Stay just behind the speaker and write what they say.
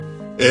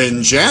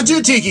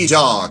Enchanted Tiki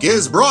Talk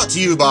is brought to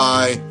you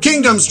by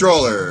Kingdom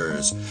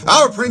Strollers.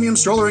 Our premium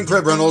stroller and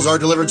crib rentals are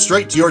delivered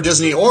straight to your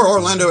Disney or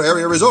Orlando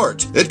area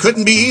resort. It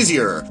couldn't be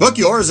easier. Book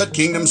yours at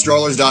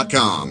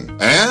kingdomstrollers.com.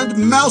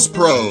 And Mouse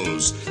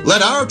Pros.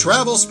 Let our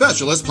travel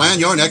specialist plan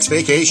your next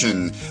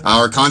vacation.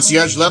 Our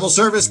concierge level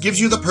service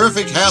gives you the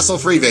perfect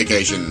hassle-free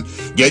vacation.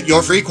 Get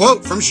your free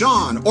quote from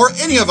Sean or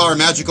any of our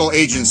magical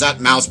agents at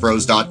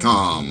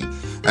mousepros.com.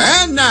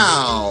 And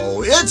now,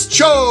 it's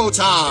show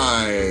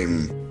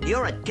time!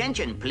 Your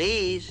attention,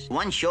 please.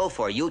 One show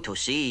for you to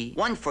see.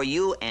 One for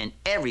you and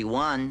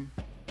everyone.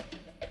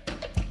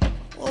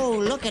 Oh,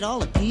 look at all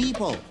the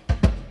people.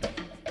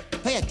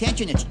 Pay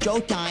attention, it's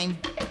showtime.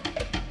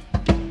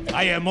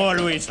 I am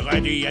always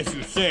ready, as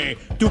you say,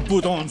 to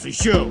put on the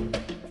show.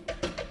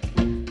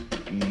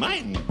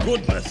 My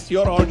goodness,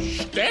 you're all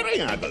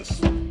staring at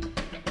us.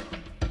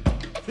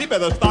 We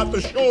better start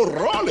the show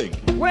rolling.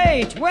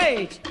 Wait!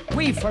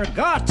 We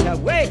forgot to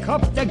wake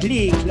up the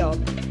Glee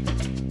Club.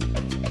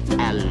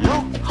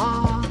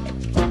 Aloha.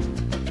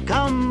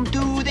 Come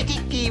to the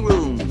Tiki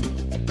Room.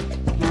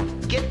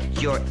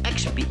 Get your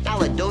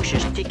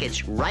Expialidocious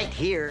tickets right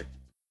here.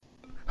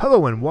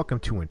 Hello and welcome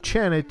to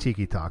Enchanted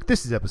Tiki Talk.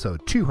 This is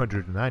episode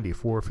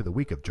 294 for the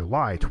week of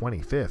July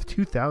 25th,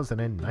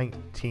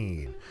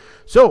 2019.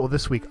 So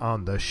this week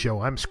on the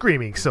show, I'm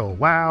screaming so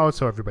loud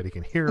so everybody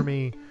can hear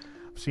me.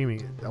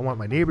 I want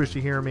my neighbors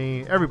to hear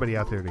me, everybody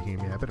out there to hear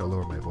me. I better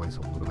lower my voice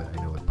a little bit.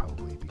 I know it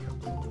probably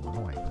becomes a little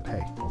annoying, but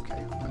hey,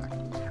 okay, I'm back.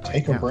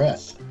 Take a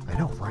breath. I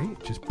know,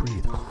 right? Just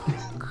breathe. All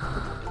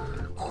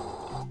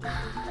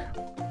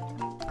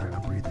right,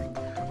 I'm breathing.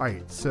 All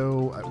right,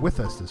 so with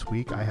us this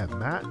week, I have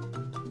Matt.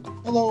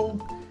 Hello.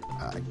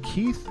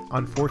 Keith,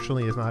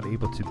 unfortunately, is not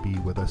able to be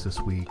with us this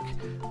week.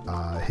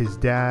 His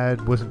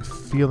dad wasn't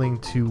feeling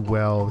too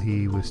well.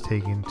 He was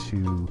taken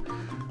to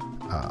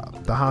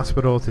the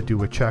hospital to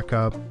do a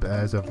checkup.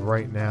 As of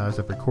right now, as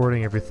of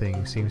recording,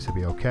 everything seems to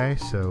be okay.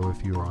 So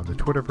if you are on the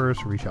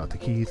Twitterverse, reach out to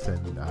Keith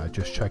and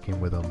just check in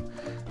with him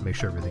and make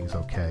sure everything's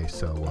okay.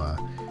 So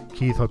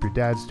Keith, hope your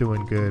dad's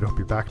doing good. Hope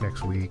you're back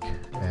next week.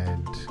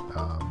 And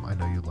I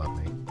know you love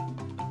me.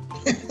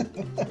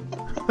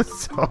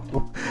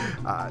 So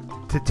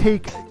to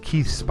take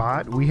Keith's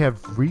spot, we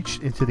have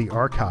reached into the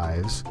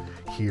archives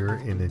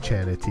here in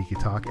Enchanted Tiki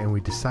Talk, and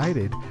we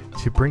decided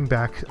to bring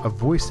back a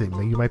voice that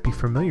you might be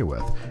familiar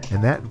with,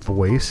 and that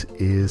voice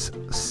is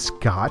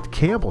Scott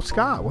Campbell.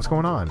 Scott, what's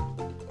going on?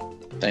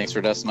 Thanks for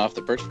dusting off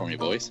the perch for me,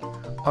 boys.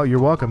 Oh, you're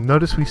welcome.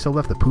 Notice we still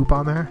left the poop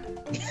on there?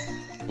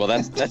 Well,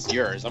 that's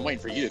yours. I'm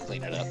waiting for you to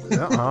clean it up.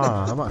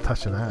 I'm not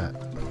touching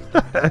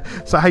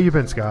that. So how you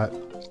been, Scott?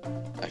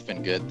 I've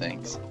been good,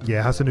 thanks.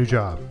 Yeah, how's the new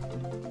job?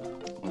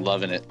 I'm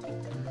loving it.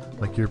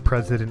 Like you're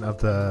president of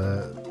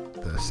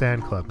the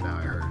Sand Club now,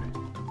 I heard.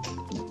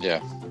 Yeah,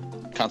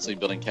 constantly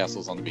building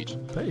castles on the beach.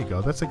 There you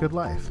go. That's a good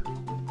life.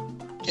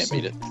 Can't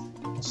beat it.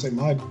 I'll say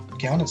my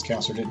accountant's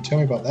counselor didn't tell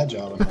me about that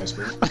job in high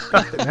school.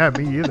 Yeah,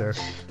 me either.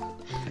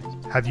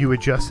 Have you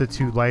adjusted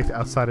to life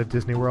outside of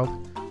Disney World?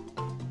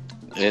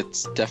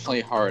 It's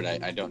definitely hard.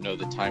 I don't know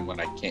the time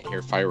when I can't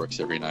hear fireworks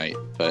every night,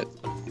 but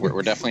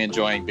we're definitely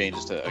enjoying being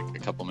just a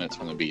couple minutes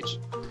from the beach.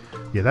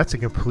 Yeah, that's a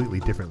completely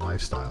different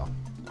lifestyle.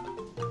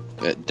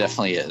 It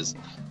definitely is.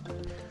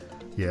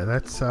 Yeah,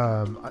 that's.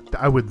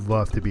 I would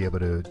love to be able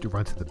to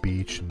run to the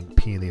beach and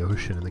pee in the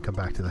ocean and then come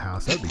back to the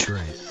house. That'd be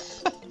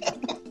great.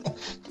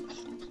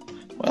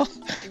 Well,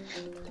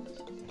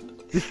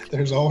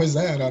 there's always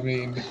that. I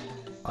mean,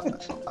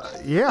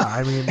 yeah.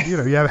 I mean, you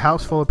have a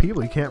house full of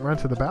people. You can't run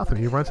to the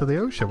bathroom. You run to the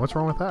ocean. What's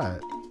wrong with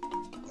that?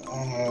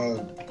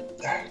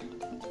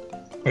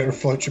 Better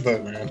float your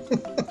boat, man.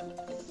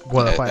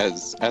 Well,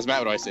 as Matt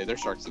would always say, there's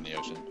sharks in the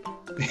ocean.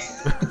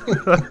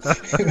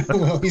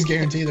 Well, he's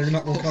guaranteed they're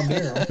not going to come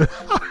near him.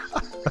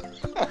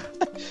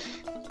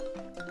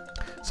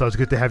 So it's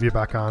good to have you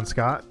back on,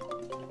 Scott.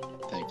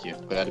 Thank you.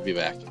 Glad to be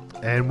back.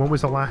 And when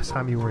was the last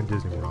time you were in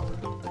Disney World?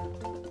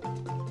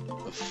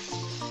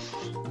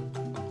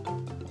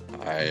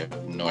 I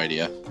have no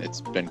idea.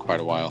 It's been quite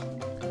a while.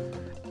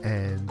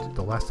 And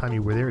the last time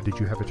you were there, did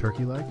you have a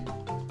turkey leg?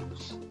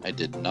 I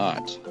did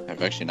not.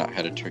 I've actually not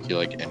had a turkey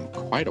leg in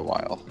quite a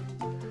while.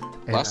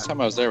 And last time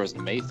I was there was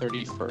May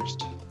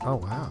 31st. Oh,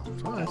 wow.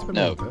 Oh, that's been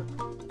a little bit.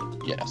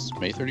 Yes,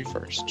 May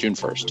 31st. June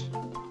 1st.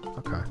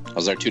 Okay. I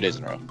was there 2 days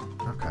in a row.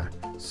 Okay.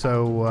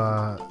 So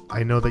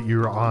I know that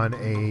you're on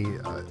a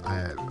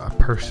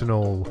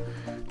personal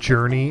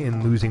journey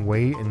in losing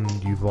weight, and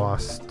you've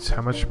lost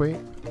how much weight?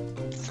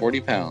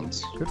 40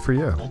 pounds. Good for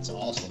you. That's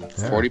awesome.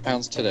 Yeah. 40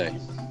 pounds today.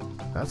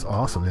 That's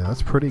awesome. Yeah,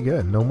 that's pretty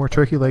good. No more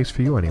turkey legs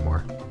for you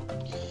anymore.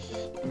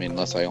 I mean,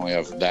 unless I only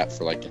have that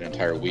for like an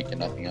entire week and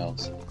nothing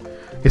else.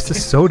 It's the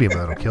sodium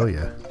that'll kill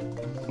you.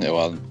 Yeah,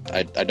 well,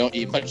 I don't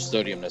eat much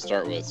sodium to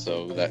start with,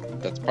 so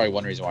that's probably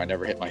one reason why I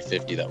never hit my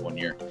 50 that one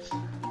year.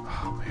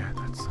 Oh man,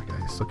 that's like,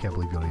 I still can't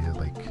believe you only did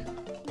like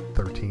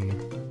 13.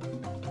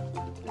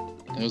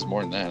 It was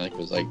more than that. I think it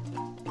was like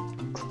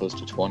close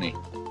to 20. If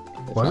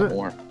was not it?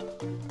 More.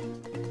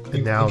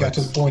 And now he got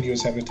to the point he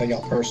was having to take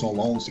out personal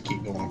loans to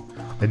keep going.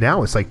 And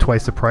now it's like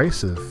twice the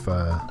price of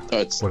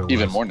it's what it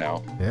even was. more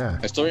now. Yeah.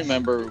 I still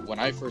remember when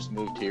I first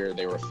moved here,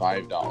 they were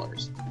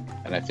 $5,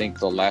 and I think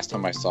the last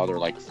time I saw they're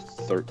like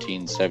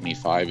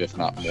 $13.75, if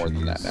not more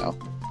than that now.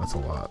 That's a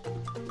lot.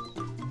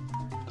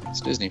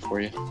 It's Disney for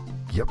you.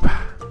 Yep.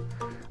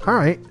 All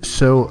right.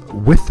 So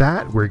with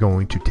that, we're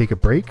going to take a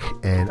break,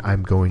 and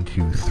I'm going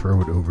to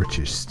throw it over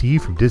to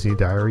Steve from Disney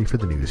Diary for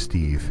the news.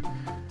 Steve,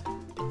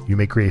 you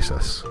may grace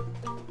us.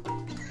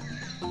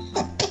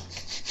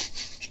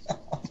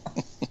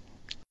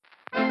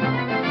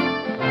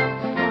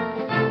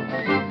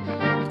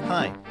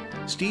 Hi,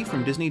 Steve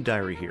from Disney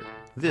Diary here.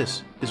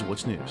 This is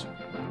What's News.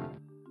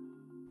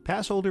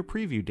 Pass holder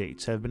preview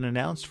dates have been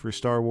announced for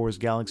Star Wars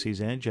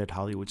Galaxy's Edge at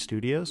Hollywood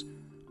Studios.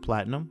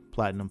 Platinum,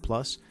 Platinum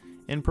Plus,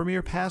 and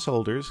Premier Pass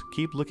holders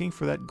keep looking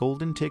for that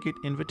golden ticket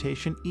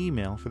invitation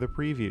email for the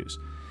previews.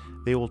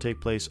 They will take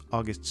place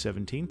August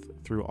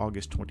 17th through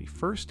August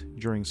 21st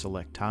during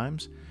select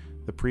times.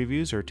 The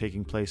previews are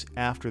taking place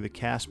after the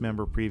cast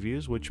member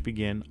previews, which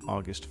begin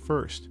August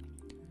 1st.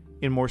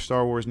 In more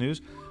Star Wars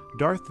news,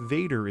 Darth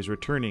Vader is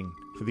returning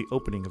for the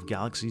opening of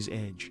Galaxy's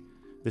Edge.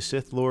 The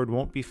Sith Lord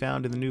won't be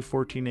found in the new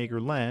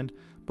 14-acre land,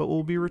 but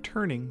will be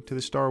returning to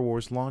the Star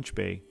Wars launch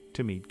bay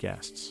to meet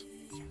guests.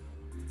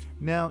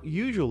 Now,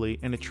 usually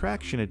an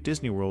attraction at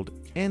Disney World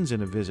ends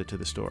in a visit to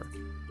the store,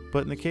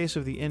 but in the case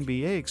of the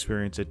NBA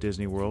experience at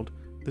Disney World,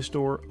 the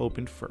store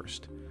opened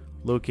first.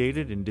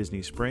 Located in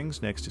Disney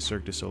Springs next to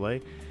Cirque du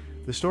Soleil,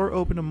 the store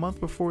opened a month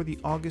before the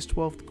August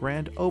 12th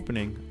grand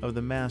opening of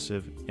the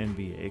massive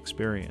NBA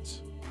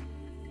experience.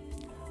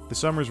 The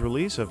summer's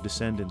release of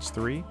Descendants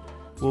 3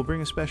 will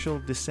bring a special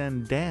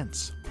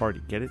Descendants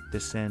party, get it?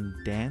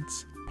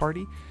 Descendants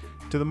party?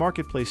 To the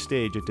Marketplace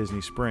stage at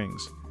Disney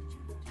Springs.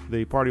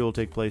 The party will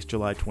take place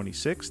July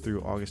 26th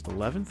through August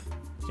 11th,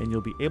 and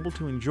you'll be able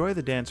to enjoy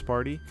the dance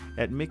party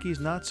at Mickey's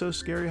Not So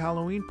Scary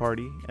Halloween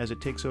Party as it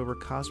takes over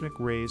Cosmic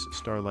Ray's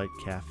Starlight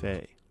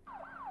Cafe.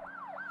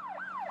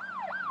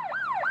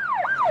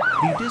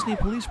 The Disney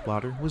police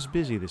blotter was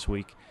busy this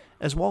week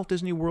as Walt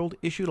Disney World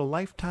issued a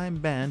lifetime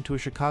ban to a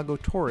Chicago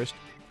tourist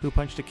who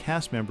punched a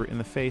cast member in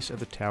the face at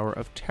the Tower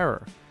of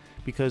Terror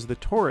because the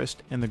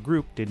tourist and the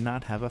group did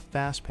not have a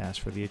fast pass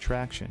for the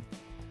attraction.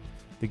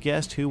 The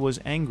guest, who was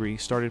angry,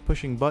 started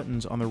pushing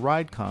buttons on the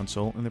ride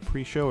console in the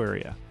pre-show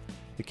area.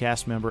 The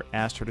cast member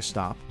asked her to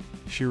stop.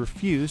 She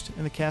refused,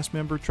 and the cast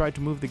member tried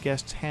to move the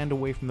guest's hand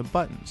away from the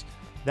buttons.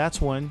 That's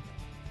when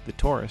the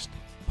tourist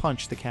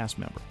punched the cast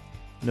member.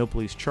 No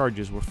police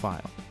charges were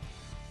filed.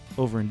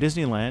 Over in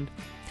Disneyland,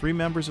 3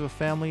 members of a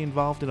family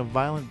involved in a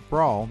violent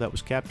brawl that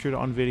was captured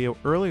on video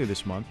earlier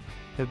this month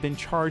have been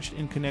charged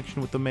in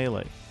connection with the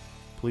melee.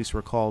 Police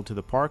were called to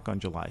the park on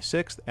July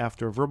 6th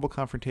after a verbal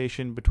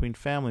confrontation between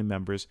family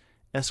members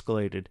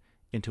escalated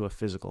into a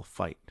physical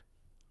fight.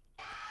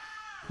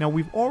 Now,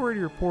 we've already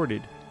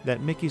reported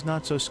that Mickey's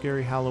Not So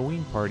Scary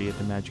Halloween Party at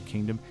the Magic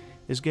Kingdom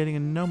is getting a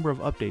number of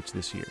updates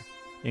this year,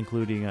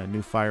 including a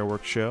new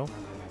fireworks show,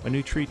 a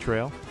new tree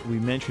trail. We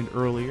mentioned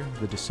earlier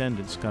the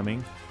Descendants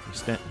coming,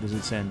 the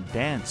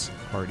Descendants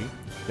party,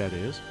 that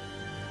is.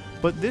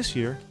 But this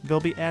year, they'll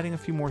be adding a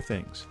few more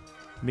things.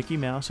 Mickey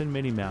Mouse and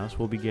Minnie Mouse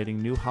will be getting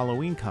new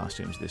Halloween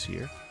costumes this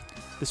year.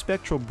 The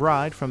Spectral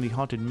Bride from the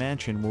Haunted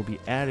Mansion will be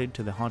added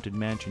to the Haunted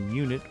Mansion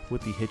unit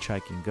with the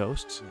Hitchhiking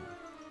Ghosts.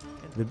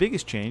 The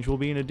biggest change will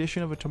be an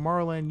addition of a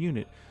Tomorrowland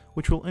unit,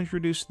 which will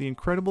introduce the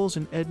Incredibles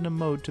and Edna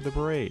Mode to the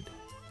parade.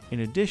 In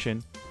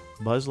addition,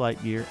 Buzz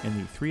Lightyear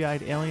and the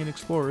Three-Eyed Alien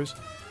Explorers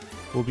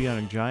will be on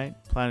a giant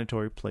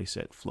planetary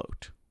playset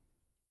float.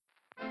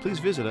 Please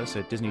visit us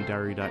at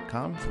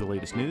DisneyDiary.com for the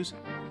latest news.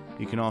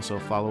 You can also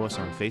follow us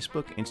on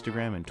Facebook,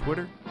 Instagram, and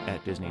Twitter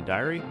at Disney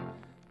Diary.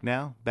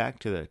 Now, back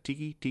to the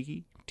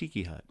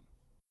Tiki Hut.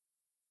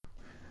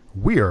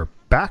 We are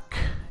back,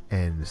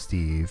 and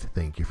Steve,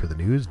 thank you for the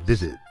news.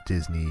 Visit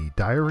Disney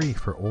Diary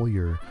for all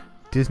your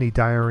Disney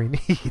Diary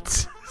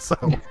needs.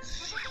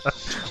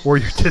 Or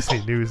your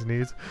Disney news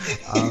needs.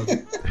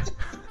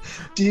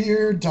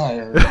 Dear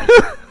Diary.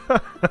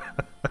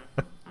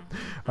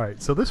 All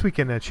right, so this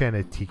weekend at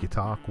Channel Tiki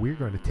Talk, we're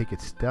going to take a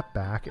step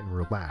back and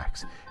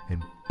relax.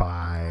 And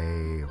by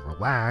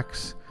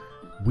relax,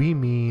 we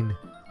mean,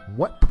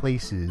 what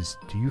places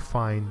do you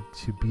find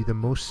to be the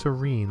most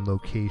serene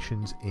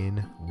locations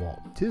in Walt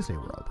Disney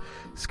World?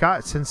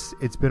 Scott, since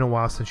it's been a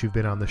while since you've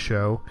been on the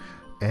show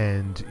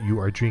and you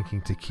are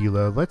drinking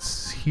tequila,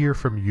 let's hear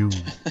from you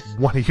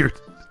one of your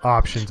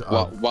options.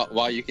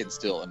 While you can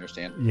still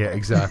understand. Yeah,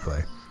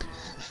 exactly.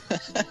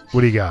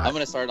 What do you got? I'm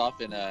going to start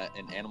off in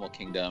Animal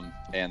Kingdom,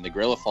 and the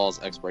Gorilla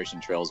Falls Exploration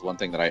Trail is one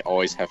thing that I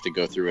always have to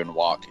go through and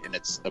walk, and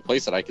it's a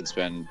place that I can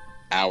spend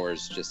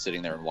hours just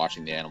sitting there and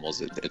watching the animals.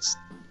 It's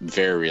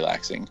very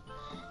relaxing.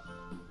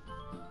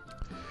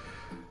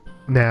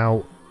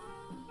 Now,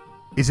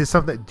 is it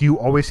something that, do you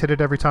always hit it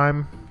every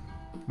time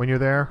when you're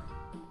there,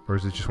 or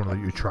is it just one that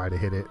you try to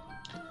hit it?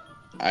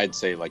 I'd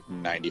say like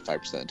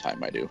 95% of the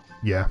time I do.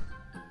 Yeah.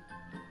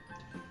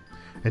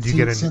 And do you See,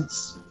 get in?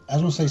 I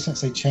was going to say,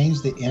 since they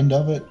changed the end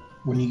of it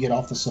when you get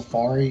off the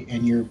safari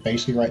and you're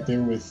basically right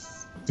there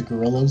with the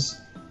gorillas,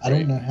 I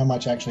don't know how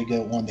much I actually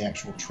go on the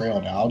actual trail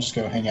now. I'll just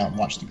go hang out and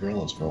watch the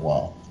gorillas for a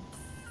while.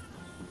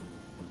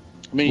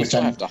 I mean, you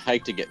still have to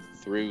hike to get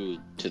through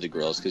to the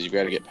gorillas because you've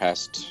got to get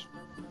past,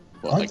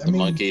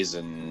 monkeys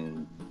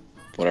and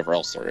whatever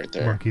else are right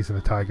there. Monkeys and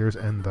the tigers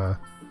and the...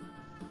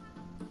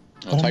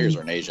 No, tigers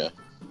are in Asia.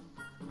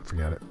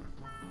 Forget it.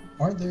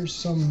 Aren't there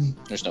some...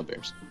 There's no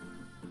bears.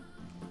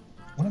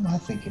 What am I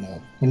thinking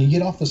of? When you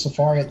get off the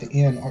safari at the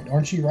end,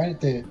 aren't you right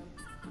at the...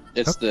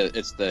 It's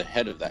the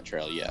head of that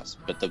trail, yes,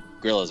 but the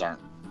gorillas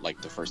aren't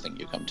like the first thing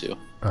you come to.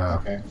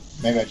 Okay,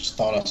 maybe I just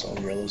thought I saw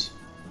gorillas.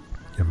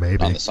 Yeah,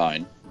 maybe on the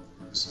sign.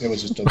 It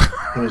was just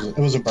it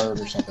was a bird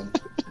or something.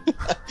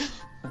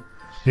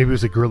 Maybe it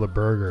was a gorilla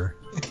burger.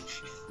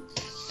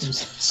 It was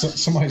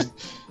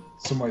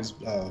somebody's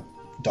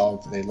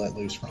dog that they let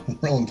loose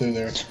rolling through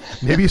there.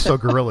 Maybe you saw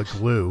Gorilla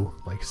Glue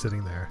like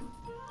sitting there,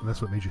 and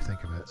that's what made you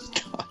think of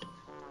it. God.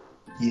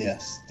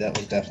 Yes, that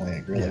was definitely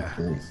a Gorilla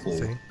Glue.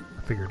 See?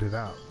 I figured it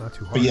out. Not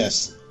too hard. But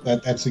yes,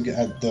 that's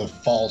the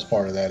falls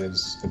part of that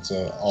is it's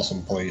an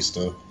awesome place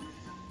to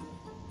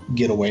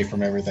get away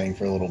from everything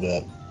for a little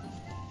bit.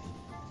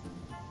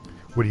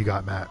 What do you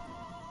got, Matt?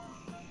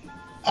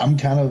 I'm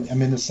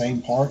in the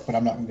same park, but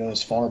I'm not going to go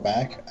as far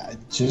back.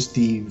 Just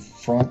the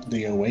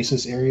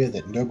Oasis area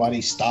that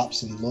nobody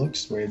stops and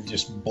looks, where it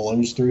just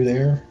blows through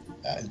there.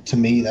 To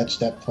me,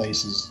 that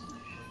place is,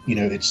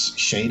 it's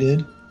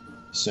shaded,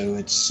 so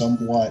it's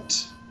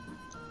somewhat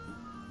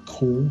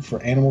cool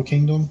for Animal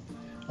Kingdom.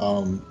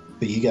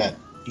 But you got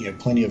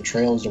plenty of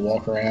trails to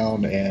walk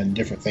around and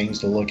different things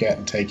to look at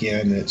and take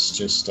in. It's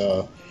just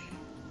a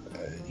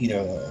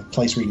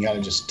place where you can kind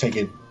of just take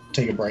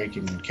a break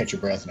and catch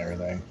your breath and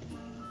everything.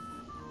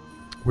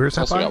 Where's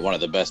that? Also got one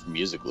of the best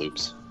music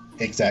loops.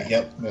 Exactly.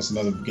 Yep, that's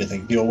another good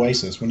thing. The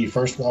Oasis. When you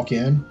first walk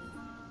in,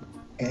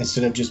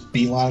 instead of just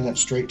beelining up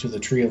straight to the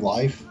Tree of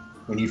Life,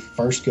 when you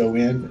first go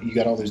in, you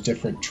got all those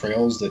different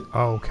trails that.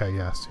 Oh, okay.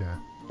 Yes. Yeah.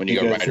 When you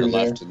go right or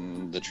left,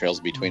 and the trails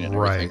between and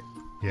everything. Right.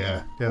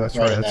 Yeah. Yeah. That's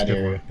right. That's that a good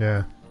area. one.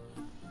 Yeah.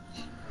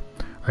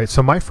 All right.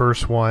 So my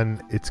first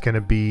one, it's going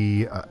to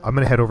be. I'm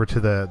going to head over to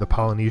the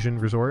Polynesian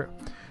Resort,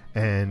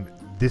 and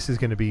this is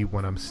going to be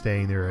when I'm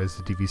staying there as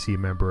a DVC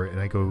member, and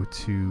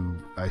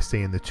I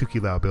stay in the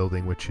Tukilau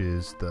building, which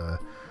is the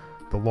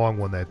long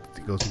one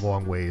that goes a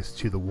long ways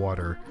to the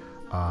water.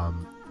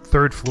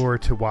 Third floor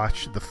to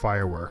watch the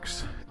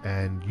fireworks.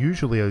 And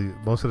usually,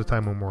 most of the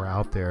time when we're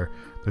out there,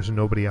 there's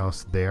nobody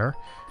else there,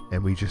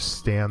 and we just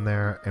stand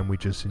there and we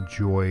just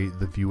enjoy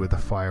the view of the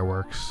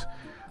fireworks,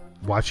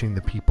 watching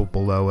the people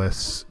below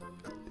us.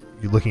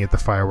 You're looking at the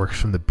fireworks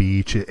from the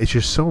beach. It's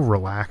just so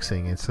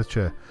relaxing. It's such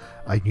a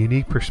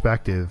unique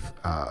perspective.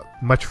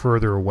 Much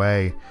further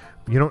away,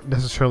 you don't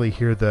necessarily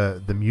hear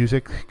the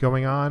music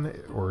going on,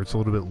 or it's a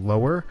little bit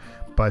lower.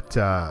 But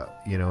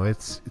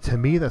it's, to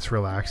me, that's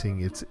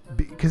relaxing. It's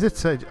because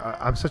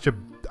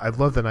I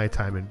love the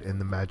nighttime in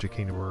the Magic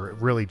Kingdom, or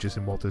really just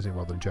in Walt Disney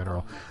World in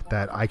general,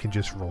 that I can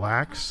just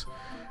relax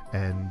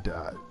and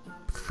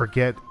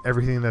forget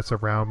everything that's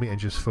around me and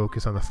just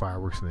focus on the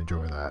fireworks and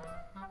enjoy that.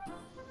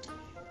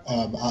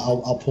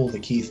 I'll pull the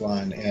Keith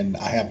line, and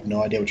I have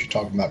no idea what you're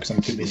talking about because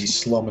I'm too busy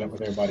slumming it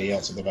with everybody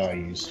else at the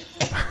values.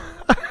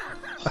 I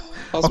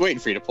was waiting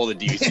for you to pull the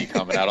DVC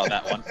comment out on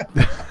that one.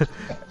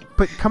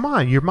 But come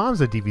on, your mom's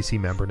a DVC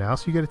member now,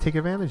 so you got to take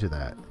advantage of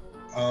that.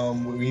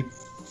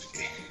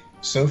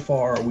 So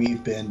far,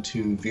 we've been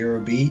to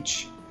Vero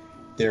Beach.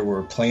 There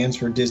were plans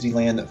for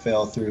Disneyland that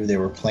fell through. There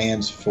were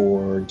plans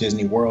for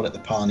Disney World at the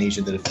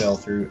Polynesian that fell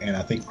through, and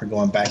I think we're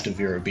going back to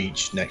Vero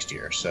Beach next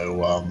year.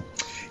 So,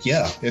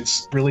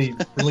 it's really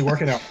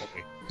working out for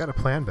me. Got to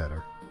plan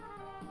better.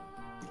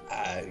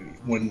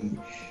 When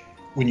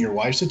your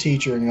wife's a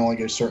teacher and you only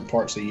go certain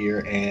parts of the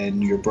year,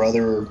 and your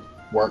brother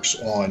works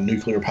on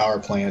nuclear power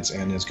plants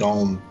and is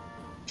gone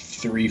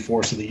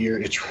 3/4 of the year,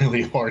 it's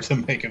really hard to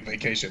make a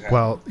vacation happen.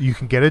 Well, you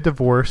can get a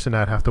divorce and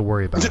not have to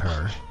worry about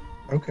her.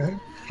 Okay.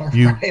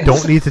 You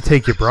don't need to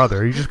take your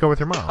brother. You just go with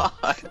your mom.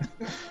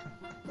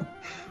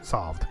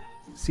 Solved.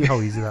 See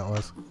how easy that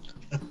was?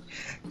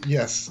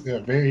 Yes. Yeah,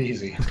 very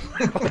easy.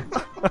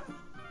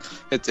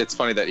 It's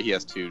funny that he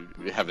has to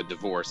have a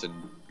divorce and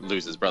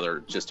lose his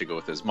brother just to go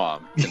with his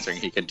mom, considering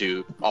he can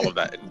do all of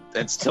that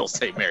and still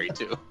stay married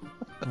too.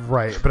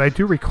 Right, but I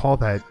do recall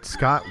that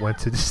Scott went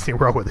to Disney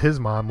World with his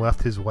mom,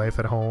 left his wife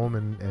at home,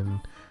 and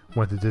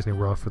went to Disney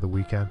World for the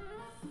weekend.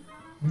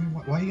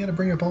 Why you gotta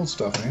bring up old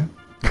stuff, man?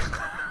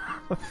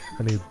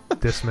 I need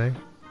dismay.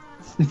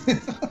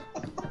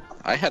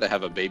 I had to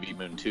have a baby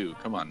moon too.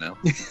 Come on now.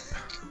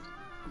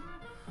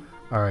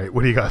 All right,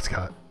 what do you got,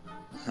 Scott?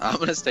 I'm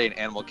going to stay in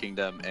Animal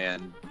Kingdom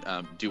and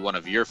do one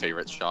of your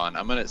favorites, Sean.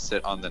 I'm going to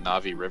sit on the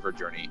Na'vi River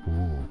journey.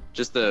 Ooh.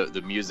 Just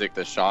the music,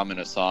 the shaman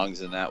of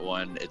songs in that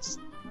one. It's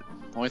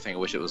the only thing I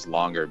wish it was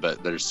longer,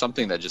 but there's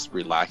something that just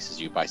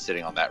relaxes you by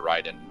sitting on that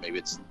ride, and maybe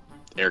it's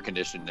air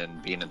conditioned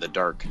and being in the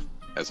dark,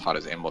 as hot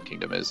as Animal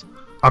Kingdom is.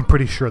 I'm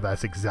pretty sure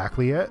that's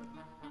exactly it.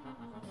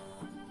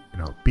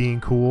 Being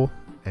cool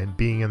and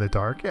being in the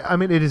dark. I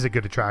mean, it is a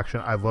good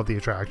attraction. I love the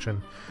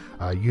attraction.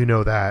 You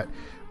know that.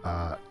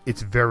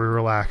 It's very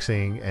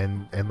relaxing,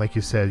 and like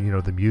you said,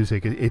 the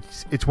music.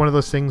 It's one of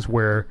those things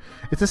where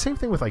it's the same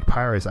thing with like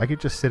Pirates. I could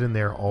just sit in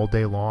there all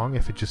day long.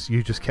 If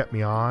you just kept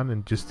me on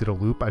and just did a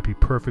loop, I'd be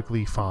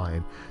perfectly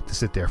fine to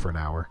sit there for an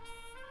hour.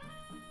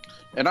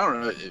 And I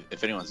don't know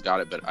if anyone's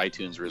got it, but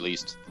iTunes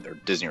released, or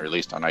Disney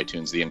released on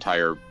iTunes, the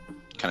entire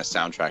kind of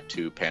soundtrack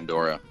to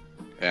Pandora.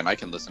 And I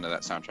can listen to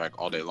that soundtrack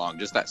all day long.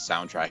 Just that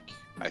soundtrack,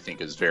 I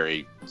think, is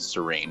very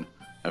serene.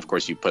 And of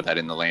course, you put that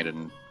in the land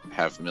and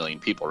have a million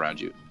people around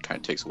you. It kind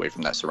of takes away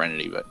from that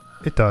serenity. But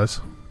it does.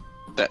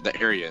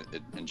 That area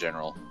in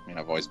general,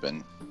 I've always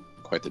been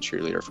quite the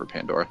cheerleader for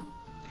Pandora.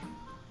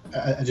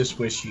 I just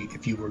wish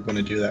if you were going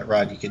to do that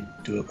ride, you could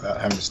do it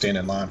without having to stand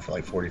in line for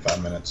like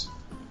 45 minutes.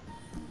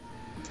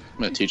 I'm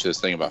going to teach you this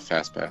thing about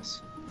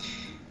FastPass.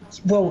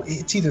 Well,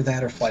 it's either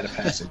that or Flight of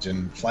Passage,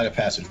 and Flight of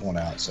Passage won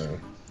out, so...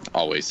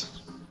 Always.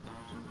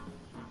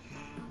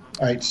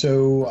 All right,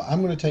 so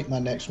I'm going to take my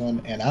next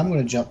one, and I'm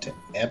going to jump to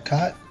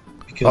Epcot,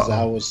 because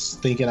I was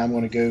thinking I'm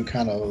going to go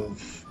kind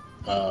of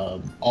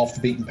off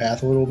the beaten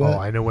path a little bit. Oh,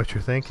 I know what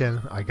you're thinking.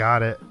 I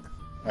got it.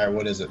 All right,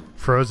 what is it?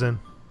 Frozen.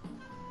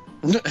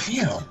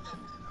 Damn.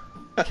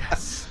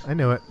 Yes, I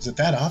knew it. Is it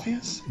that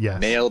obvious? Yes.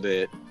 Nailed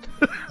it.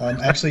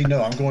 Actually,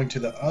 no. I'm going to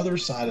the other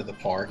side of the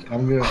park, and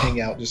I'm going to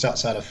hang out just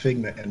outside of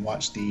Figment and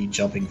watch the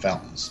jumping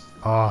fountains.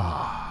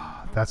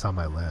 Oh, that's on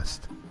my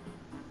list.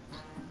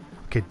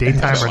 Okay,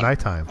 daytime or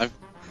nighttime?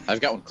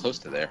 I've got one close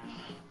to there.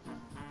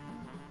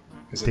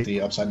 Is it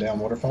the upside down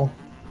waterfall?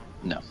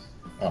 No.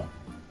 Oh.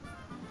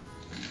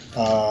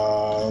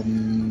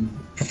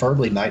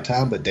 Preferably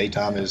nighttime, but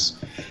daytime is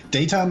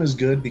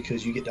good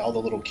because you get all the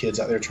little kids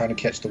out there trying to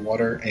catch the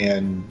water,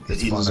 and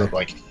it ends up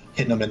like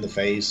hitting them in the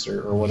face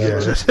or whatever.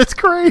 Yeah, it's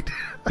great.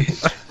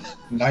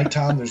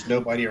 Nighttime, there's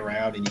nobody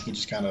around, and you can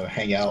just kind of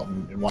hang out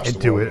and watch the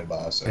do world it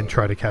go by. So. And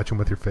try to catch them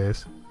with your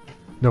face.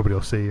 Nobody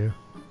will see you.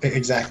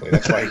 Exactly.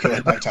 That's why you go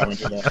at nighttime and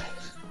do that.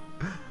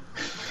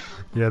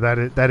 Yeah,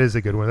 that is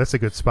a good one. That's a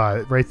good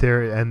spot right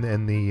there,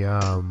 and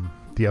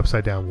the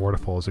upside down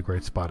waterfall is a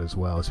great spot as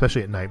well,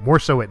 especially at night. More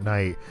so at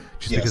night,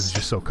 just because it's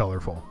just so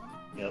colorful.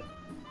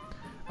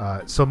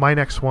 Yep. So my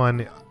next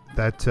one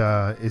that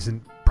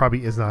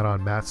probably is not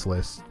on Matt's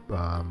list,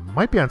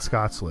 might be on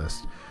Scott's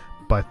list,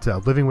 but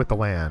Living with the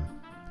Land.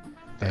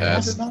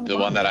 That's the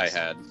one that I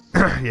had.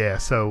 Yeah.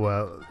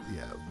 So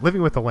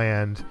Living with the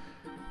Land.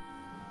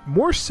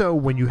 More so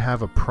when you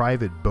have a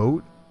private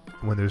boat,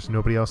 when there's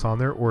nobody else on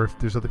there, or if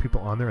there's other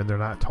people on there and they're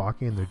not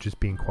talking and they're just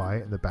being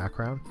quiet in the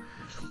background.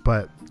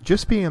 But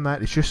just being in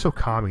that, it's just so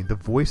calming. The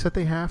voice that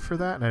they have for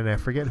that, and I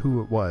forget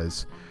who it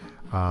was,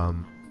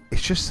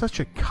 it's just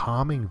such a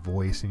calming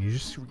voice, and you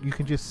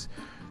can just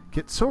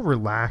get so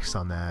relaxed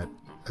on that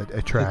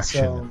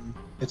attraction.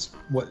 It's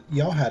what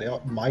y'all had,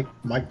 Mike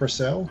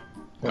Brissell.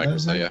 Mike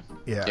Brissell, yeah.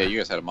 Yeah, you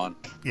guys had him on.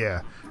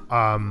 Yeah.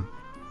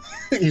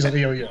 He's like,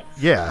 oh yeah.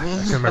 Yeah, I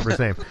can't remember his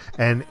name.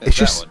 And it's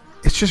just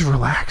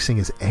relaxing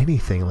as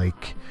anything.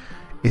 Like,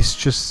 it's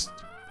just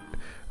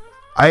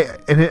I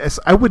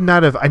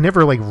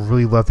never like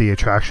really loved the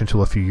attraction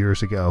until a few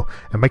years ago,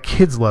 and my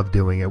kids love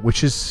doing it,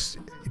 which is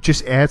it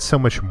just adds so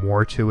much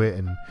more to it,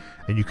 and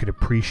you can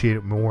appreciate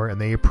it more,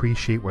 and they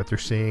appreciate what they're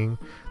seeing.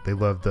 They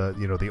love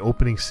the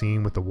opening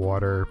scene with the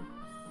water,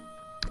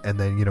 and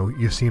then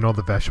you're seeing all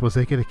the vegetables.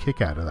 They get a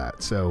kick out of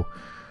that. So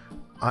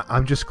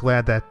I'm just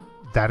glad that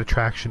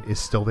attraction is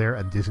still there,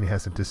 and Disney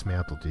hasn't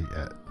dismantled it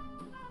yet.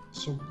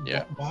 So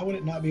why would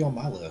it not be on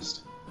my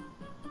list?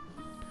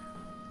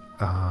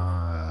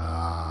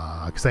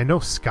 Because I know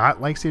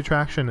Scott likes the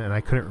attraction, and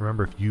I couldn't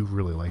remember if you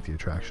really like the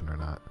attraction or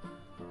not.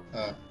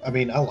 I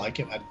mean, I like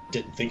it. I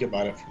didn't think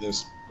about it for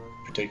this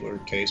particular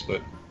case,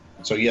 but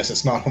so yes,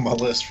 it's not on my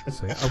list. I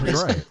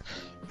was right.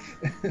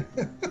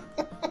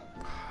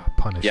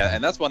 Punishment. Yeah,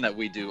 and that's one that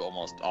we do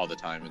almost all the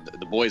time.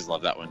 The boys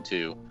love that one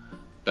too.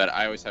 But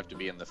I always have to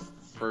be in the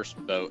first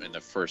boat in the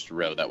first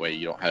row. That way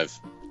you don't have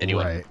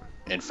anyone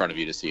in front of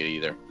you to see it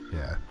either.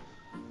 Yeah.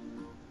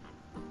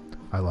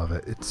 I love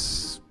it.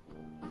 It's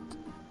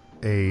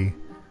a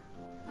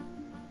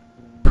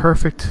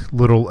perfect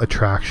little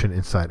attraction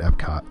inside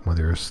Epcot when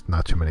there's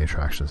not too many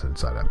attractions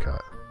inside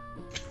Epcot.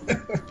 Yeah.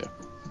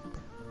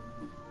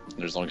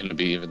 There's only going to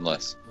be even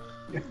less.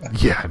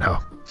 Yeah, I know.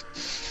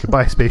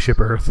 Goodbye, Spaceship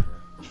Earth.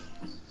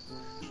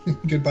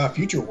 Goodbye,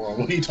 Future World.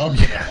 What are you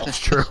talking about? That's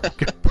true.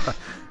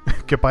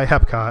 Goodbye,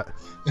 Epcot.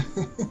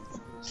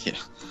 Yeah.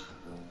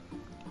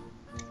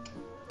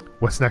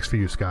 What's next for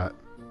you, Scott?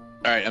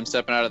 All right, I'm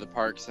stepping out of the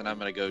parks, and I'm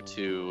going to go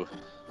to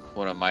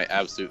one of my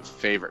absolute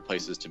favorite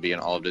places to be in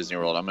all of Disney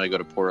World. I'm going to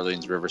go to Port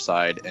Orleans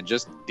Riverside, and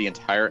just the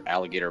entire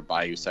Alligator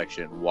Bayou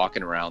section,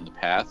 walking around the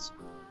paths,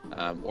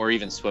 or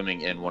even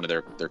swimming in one of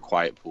their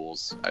quiet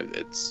pools.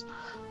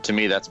 To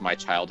me, that's my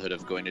childhood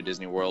of going to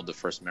Disney World, the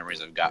first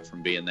memories I've got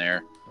from being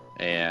there.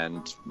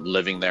 And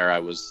living there, I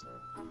was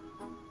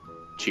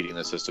cheating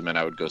the system, and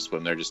I would go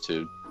swim there just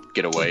to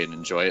get away and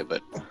enjoy it.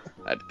 But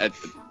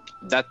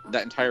that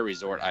entire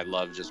resort, I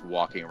love just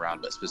walking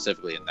around, but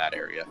specifically in that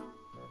area.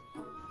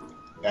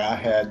 I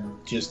had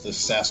just the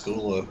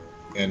Sarsaparilla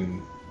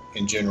and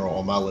in general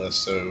on my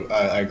list. So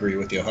I agree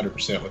with you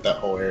 100% with that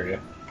whole area.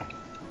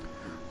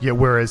 Yeah,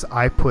 whereas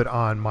I put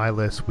on my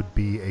list would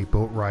be a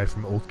boat ride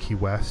from Old Key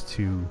West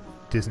to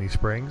Disney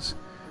Springs,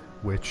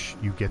 which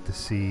you get to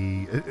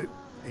see.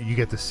 You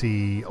get to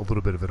see a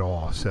little bit of it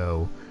all.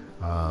 So,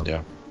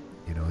 Yeah.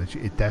 you know,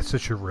 that's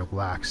such a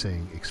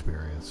relaxing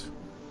experience.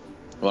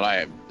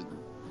 Well,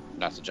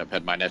 not to jump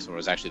ahead, my next one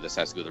was actually the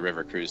Sassagoula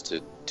River cruise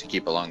to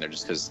keep along there,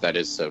 just because that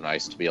is so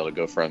nice to be able to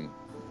go from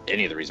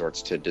any of the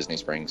resorts to Disney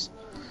Springs.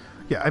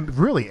 Yeah,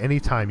 really,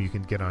 anytime you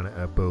can get on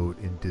a boat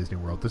in Disney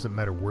World, doesn't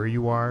matter where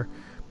you are.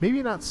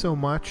 Maybe not so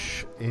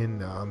much in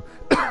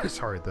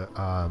sorry, the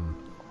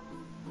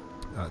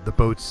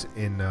boats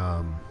in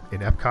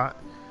Epcot,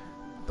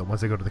 the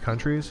ones that go to the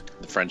countries,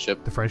 the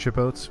friendship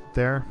boats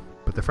there.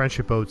 But the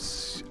friendship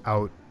boats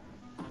out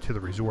to the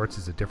resorts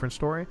is a different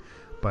story.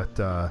 But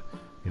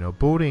you know,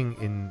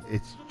 boating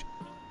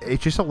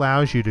it just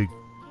allows you to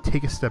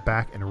take a step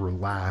back and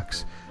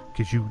relax,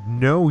 because you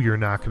know you're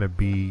not going to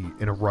be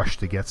in a rush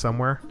to get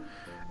somewhere,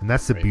 and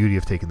that's the beauty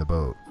of taking the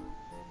boat.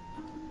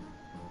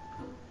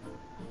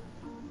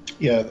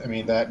 Yeah, I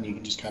mean that, and you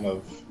can just kind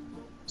of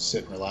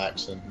sit and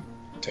relax and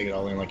take it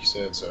all in, like you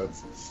said. So,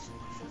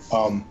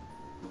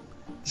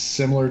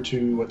 similar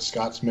to what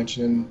Scott's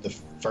mentioning, the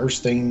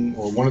first thing,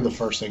 or one of the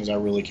first things I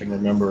really can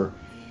remember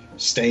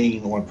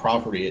staying on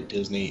property at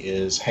Disney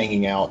is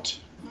hanging out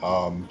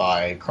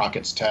by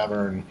Crockett's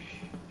Tavern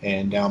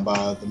and down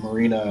by the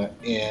marina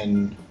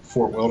in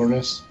Fort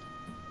Wilderness,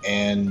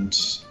 and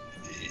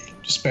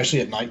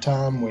especially at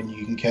nighttime when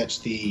you can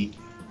catch the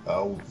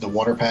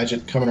water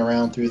pageant coming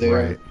around through there.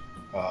 Right.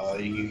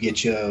 You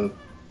get you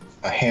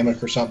a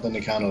hammock or something to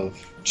kind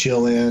of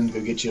chill in,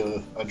 go get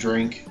you a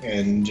drink,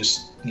 and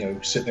just, you know,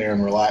 sit there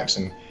and relax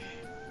and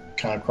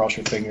kind of cross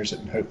your fingers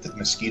and hope that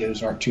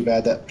mosquitoes aren't too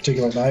bad that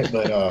particular night.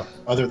 But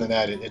other than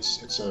that,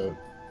 it's a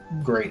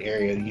great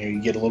area. You know,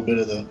 you get a little bit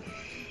of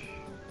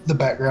the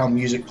background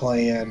music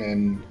playing,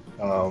 and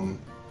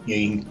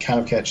you can kind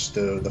of catch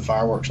the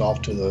fireworks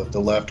off to the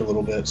left a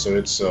little bit. So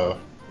it's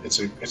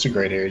a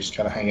great area. Just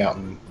kind of hang out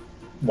and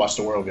watch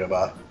the world go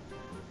by.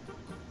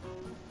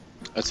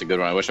 That's a good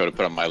one. I wish I would have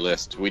put on my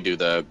list. We do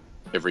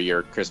every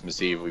year Christmas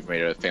Eve. We've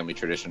made a family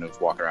tradition of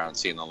walking around,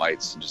 seeing the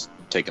lights, and just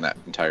taking that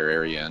entire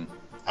area in.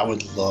 I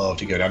would love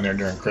to go down there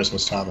during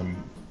Christmas time and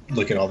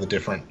look at all the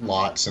different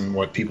lots and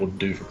what people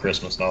do for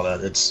Christmas and all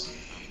that. It's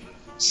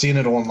seeing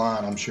it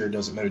online, I'm sure,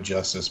 doesn't know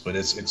justice, but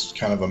it's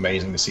kind of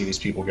amazing to see these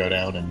people go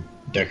down and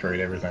decorate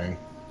everything.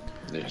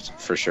 Yes,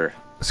 for sure.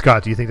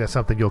 Scott, do you think that's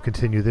something you'll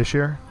continue this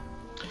year?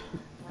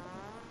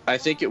 I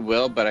think it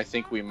will, but I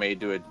think we may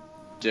do a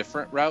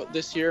different route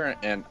this year,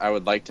 and I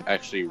would like to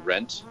actually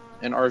rent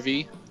an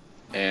RV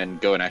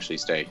and go and actually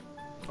stay.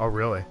 Oh,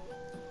 really?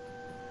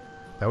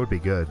 That would be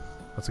good.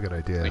 That's a good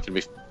idea. I think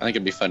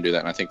it'd be fun to do that,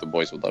 and I think the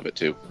boys would love it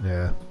too.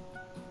 Yeah.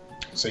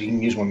 So you can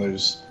use one of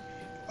those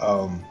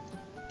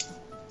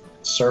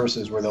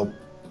services where they'll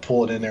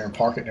pull it in there and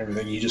park it and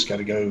everything. You just got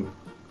to go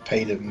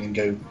pay them and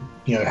go,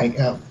 you know, hang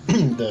out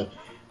the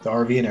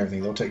RV and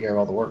everything. They'll take care of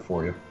all the work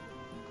for you.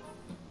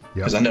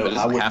 Because I know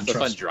I wouldn't half the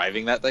trust fun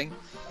driving that thing.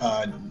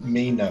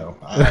 Me, no.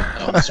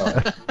 I'm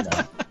sorry.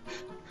 No.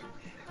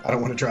 I don't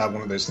want to drive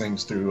one of those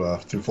things through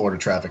Florida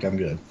traffic. I'm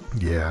good.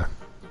 Yeah.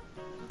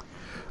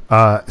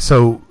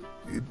 So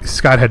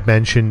Scott had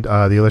mentioned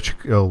the electric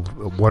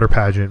water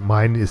pageant.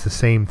 Mine is the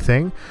same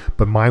thing,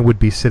 but mine would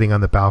be sitting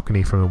on the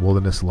balcony from the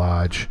Wilderness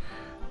Lodge,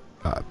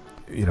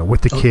 you know, with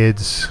the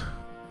kids.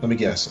 Let me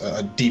guess,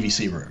 a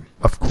DVC room.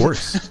 Of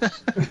course.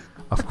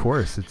 Of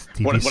course, it's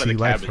DVC one of the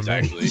life for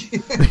cabins, me.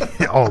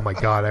 actually. Oh my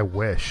God, I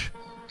wish.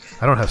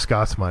 I don't have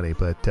Scott's money,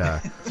 but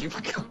I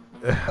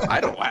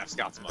don't have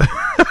Scott's money.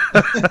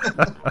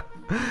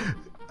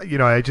 You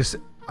know,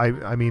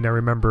 I mean, I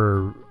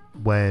remember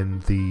when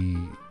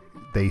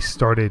they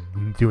started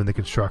doing the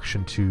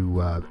construction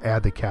to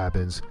add the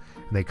cabins,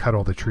 and they cut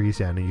all the trees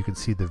down, and you could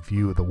see the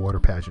view of the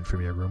water pageant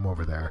from your room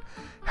over there.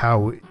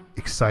 How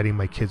exciting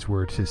my kids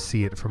were to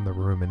see it from the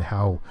room, and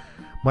how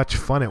much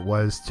fun it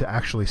was to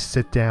actually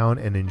sit down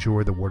and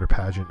enjoy the water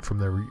pageant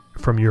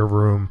from your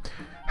room,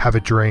 have a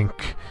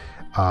drink,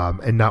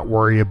 and not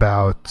worry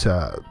about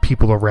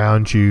people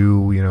around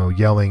you, you know,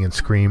 yelling and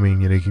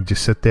screaming. You know, you can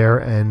just sit there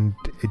and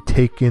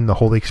take in the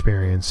whole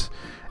experience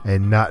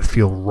and not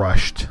feel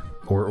rushed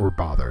or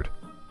bothered.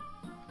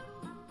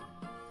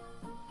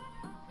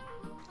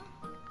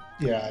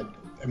 Yeah,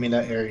 I mean,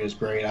 that area is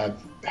great. I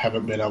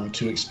haven't been able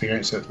to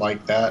experience it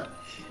like that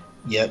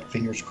yet.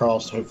 Fingers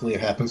crossed. Hopefully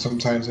it happens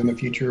sometimes in the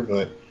future,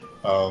 but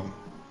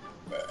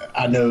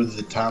I know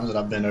the times that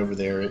I've been over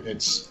there,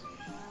 it's,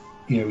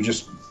 you know,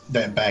 just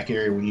that back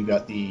area when you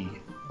got the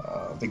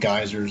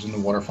geysers and the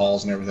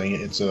waterfalls and everything.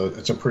 It's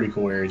a pretty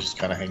cool area just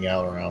kind of hang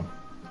out around.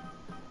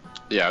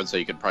 Yeah, I would say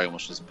you could probably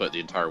almost just put the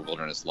entire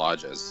Wilderness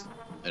Lodge as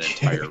an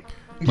entire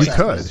You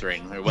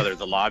could. whether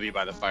the lobby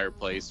by the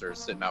fireplace or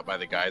sitting out by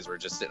the guys or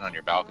just sitting on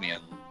your balcony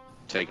and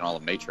taking all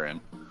of nature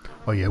in.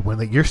 Oh yeah, when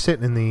you're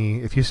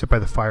sitting if you sit by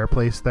the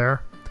fireplace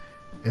there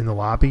in the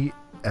lobby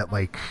at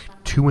like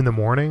 2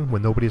 a.m.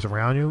 when nobody's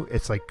around you,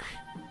 it's like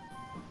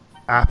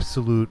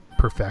absolute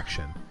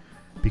perfection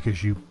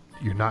because you're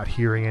not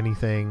hearing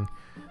anything.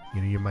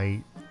 You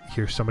might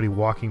hear somebody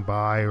walking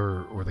by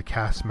or the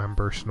cast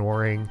member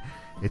snoring.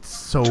 It's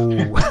so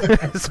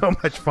so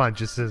much fun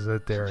just to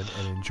sit there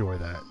and enjoy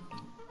that.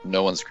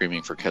 No one's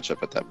screaming for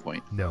ketchup at that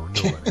point. No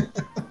one.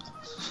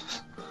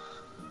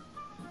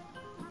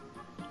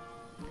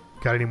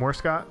 Got any more,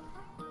 Scott?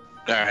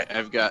 All right,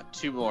 I've got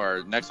 2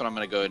 more. Next one, I'm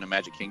going to go into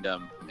Magic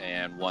Kingdom,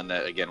 and one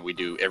that, again, we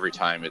do every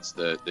time. It's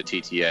the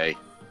TTA.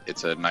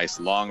 It's a nice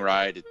long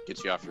ride. It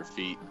gets you off your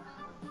feet,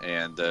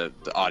 and the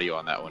audio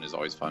on that one is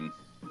always fun.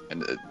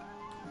 And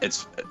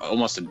it's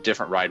almost a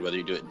different ride whether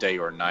you do it day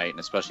or night, and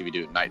especially if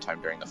you do it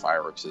nighttime during the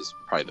fireworks is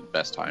probably the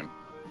best time.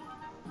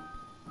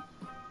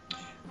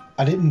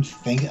 I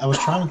was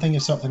trying to think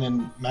of something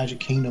in Magic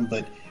Kingdom,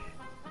 but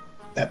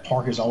that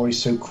park is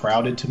always so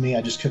crowded to me.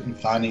 I just couldn't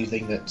find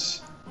anything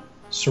that's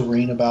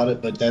serene about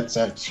it, but that's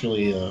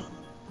actually a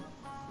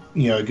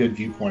good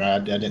viewpoint. I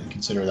didn't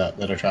consider that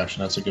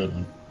attraction. That's a good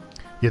one.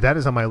 Yeah, that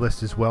is on my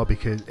list as well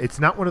because it's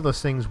not one of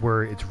those things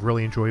where it's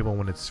really enjoyable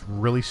when it's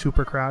really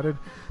super crowded,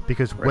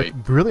 because Right.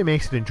 what really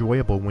makes it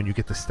enjoyable when you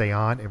get to stay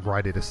on and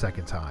ride it a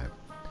second time.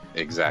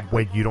 Exactly.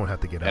 When you don't have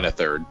to get And up. a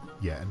third.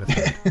 Yeah, and a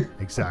third.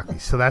 Exactly.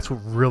 So that's what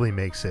really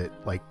makes it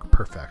like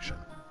perfection.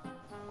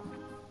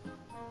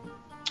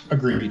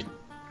 Agreed.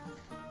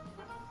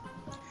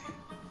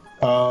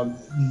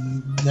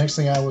 Next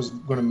thing I was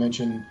going to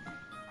mention,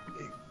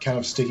 kind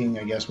of sticking,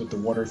 I guess, with the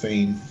water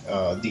theme,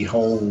 the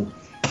whole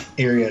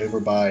area over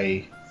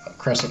by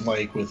Crescent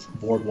Lake with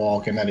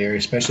Boardwalk in that area,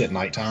 especially at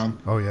nighttime.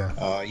 Oh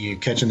yeah. You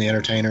catching the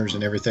entertainers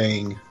and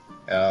everything.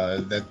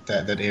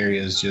 That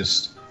area is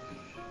just,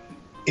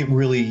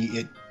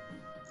 it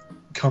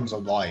comes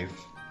alive,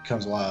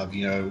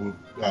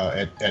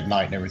 at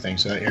night and everything.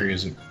 So that area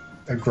is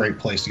a great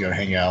place to go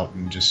hang out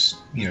and just,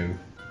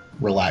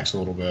 relax a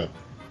little bit.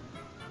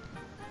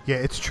 Yeah,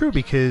 it's true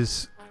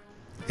because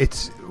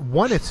it's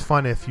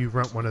fun if you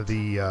rent one of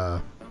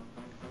the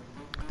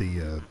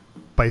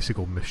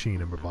bicycle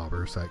machine and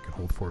bobbers that can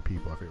hold 4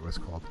 people. I forget what it's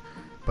called.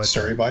 But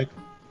Surrey bike.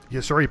 Yeah,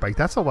 Surrey bike.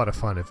 That's a lot of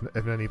fun.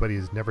 If anybody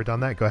has never done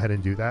that, go ahead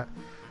and do that.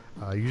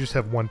 You just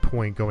have one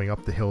point going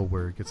up the hill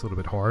where it gets a little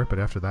bit hard, but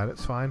after that,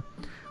 it's fine.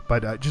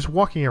 But just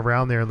walking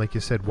around there and, like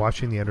you said,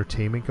 watching the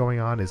entertainment going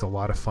on is a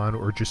lot of fun,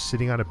 or just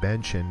sitting on a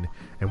bench and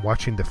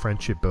watching the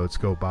friendship boats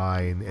go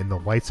by and the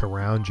lights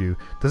around you.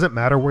 Doesn't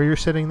matter where you're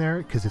sitting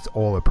there because it's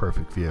all a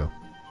perfect view.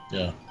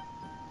 Yeah.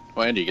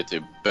 Well, and you get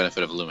the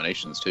benefit of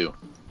illuminations, too.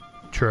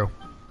 True.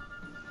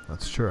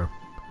 That's true.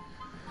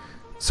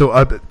 So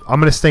I'm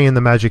going to stay in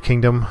the Magic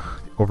Kingdom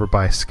over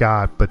by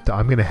Scott, but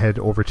I'm going to head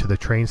over to the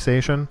train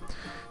station.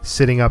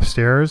 Sitting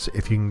upstairs,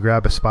 if you can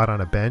grab a spot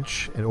on a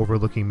bench and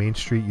overlooking Main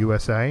Street,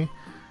 USA,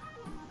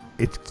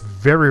 it's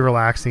very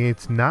relaxing.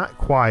 It's not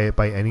quiet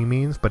by any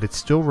means, but it's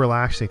still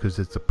relaxing because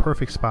it's a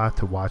perfect spot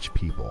to watch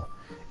people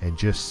and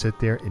just sit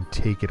there and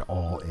take it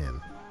all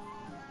in.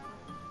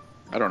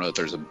 I don't know if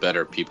there's a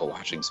better people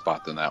watching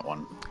spot than that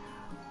one.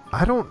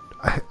 I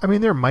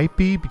mean, there might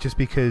be just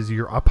because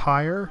you're up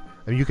higher.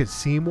 I mean, you can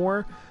see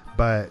more,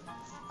 but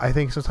I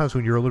think sometimes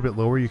when you're a little bit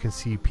lower, you can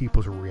see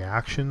people's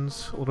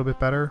reactions a little bit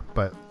better.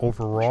 But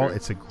overall, Sure.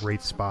 It's a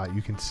great spot.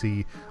 You can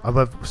see. I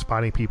love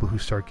spotting people who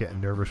start getting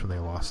nervous when they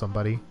lost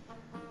somebody.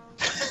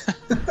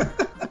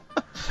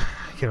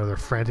 They're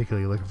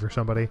frantically looking for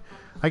somebody.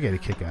 I get a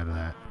kick out of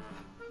that.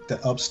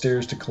 The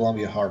upstairs to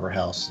Columbia Harbor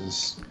House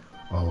is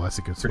that's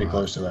a good spot. pretty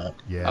close to that.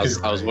 Yeah, I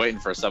was right. waiting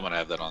for someone to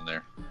have that on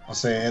there. I'll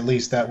say at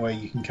least that way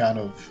you can kind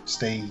of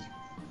stay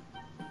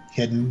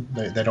hidden.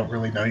 They don't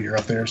really know you're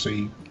up there, so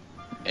you.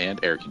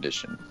 And air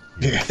conditioning.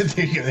 Yeah,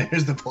 there you go.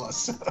 There's the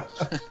plus.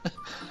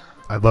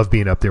 I love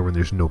being up there when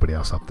there's nobody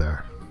else up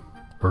there,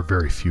 or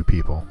very few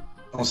people.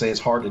 I'll say it's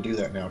hard to do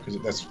that now because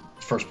that's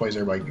the first place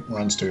everybody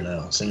runs to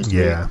now. It seems to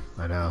Yeah,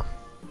 I know.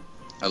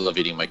 I love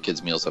eating my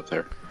kids' meals up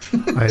there.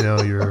 I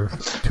know you're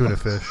tuna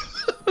fish.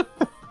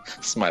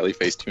 Smiley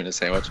face tuna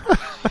sandwich.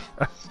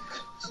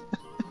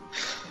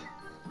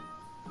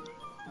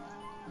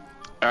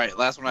 All right,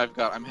 last one I've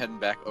got. I'm heading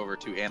back over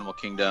to Animal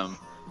Kingdom,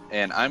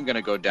 and I'm going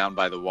to go down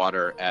by the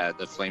water at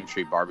the Flame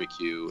Tree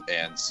Barbecue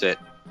and sit.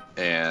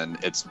 And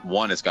it's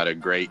got a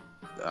great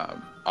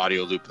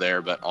audio loop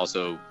there, but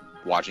also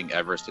watching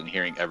Everest and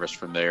hearing Everest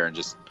from there and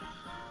just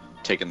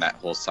taking that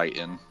whole site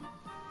in.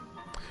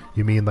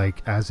 You mean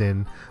like as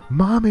in,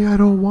 Mommy, I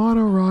don't want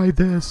to ride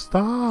this.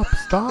 Stop.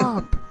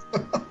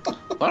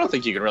 Well, I don't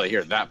think you can really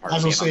hear that part. I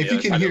was going to say, being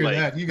if you on the can other hear side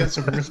of that, you got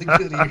some really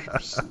good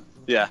ears.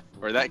 Yeah,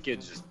 where that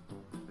kid just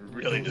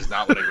really does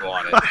not want to go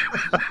on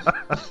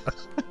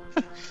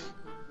it.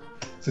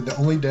 So the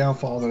only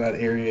downfall to that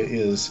area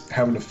is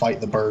having to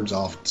fight the birds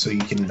off so you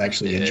can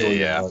actually enjoy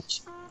the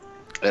lunch.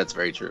 That's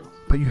very true.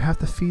 But you have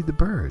to feed the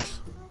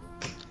birds.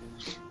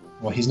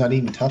 Well, he's not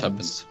eating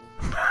tuppence.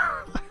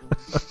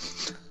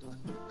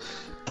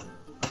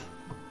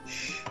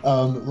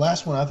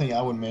 Last one I think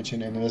I would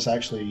mention, and this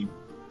actually,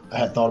 I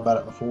had thought about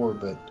it before,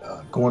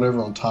 but going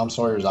over on Tom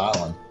Sawyer's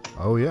Island.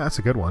 Oh, yeah, that's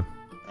a good one.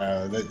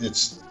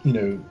 It's,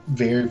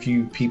 very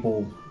few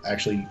people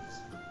actually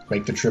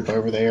make the trip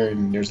over there,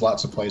 and there's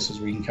lots of places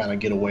where you can kind of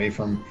get away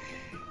from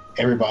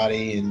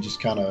everybody and just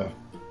kind of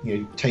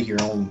take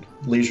your own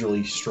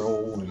leisurely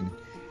stroll and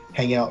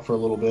hang out for a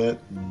little bit.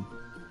 And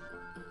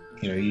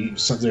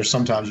there's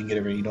sometimes you can get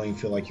over and you don't even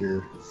feel like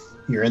you're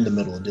in the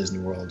middle of Disney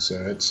World.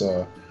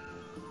 So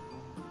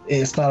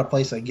it's not a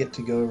place I get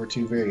to go over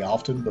to very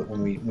often, but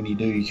when you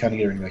do, you kind of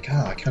get over and you're like,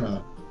 I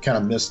kind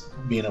of miss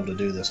being able to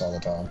do this all the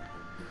time.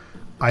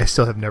 I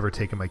still have never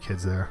taken my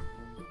kids there.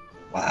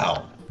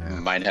 Wow. Yeah.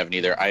 Mine haven't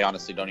either. I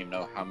honestly don't even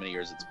know how many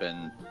years it's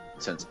been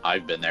since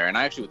I've been there, and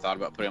I actually thought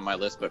about putting it on my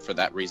list, but for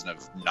that reason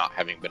of not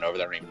having been over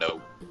there, I don't even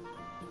know.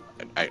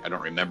 I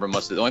don't remember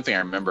most of it. The only thing I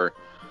remember,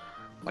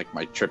 like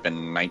my trip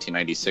in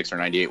 1996 or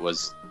 98,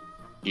 was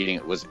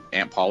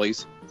Aunt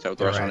Polly's. Is that what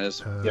the restaurant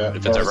is? Yeah.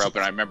 If it's ever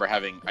open, I remember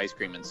having ice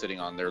cream and sitting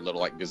on their little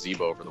like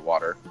gazebo over the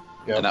water,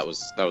 and that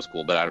was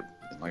cool. But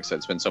like I said,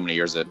 it's been so many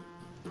years that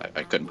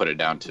I couldn't put it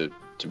down to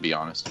be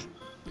honest.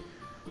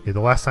 Yeah, the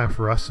last time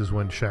for us is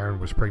when Sharon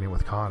was pregnant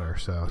with Connor,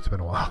 so it's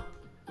been a while.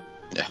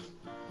 Yeah.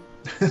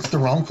 It's the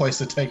wrong place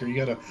to take her. You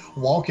got to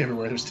walk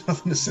everywhere. There's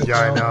nothing to sit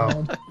down. Yeah, I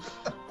know.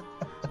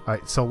 All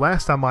right, so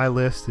last on my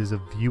list is a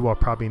view I'll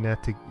probably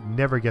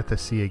never get to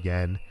see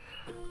again,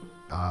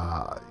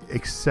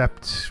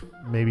 except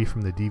maybe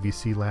from the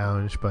DVC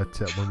lounge. But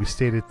when we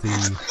stayed at the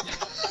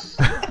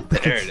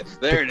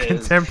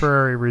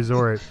Contemporary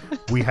Resort,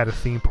 we had a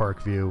theme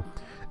park view,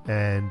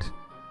 and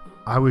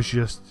I was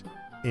just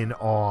in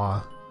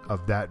awe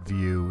of that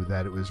view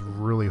that it was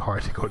really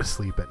hard to go to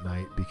sleep at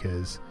night,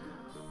 because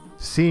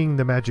seeing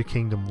the Magic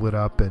Kingdom lit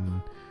up and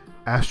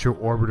Astro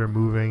Orbiter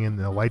moving and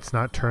the lights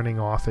not turning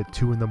off at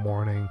 2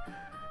 a.m,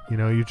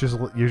 you're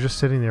just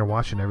sitting there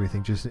watching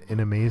everything just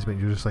in amazement.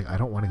 You're just like, I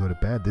don't want to go to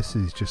bed. This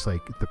is just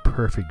like the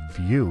perfect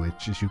view.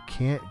 It's just, you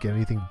can't get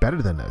anything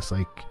better than this.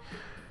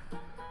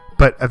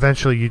 But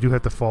eventually you do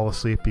have to fall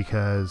asleep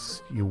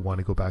because you want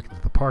to go back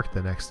into the park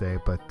the next day.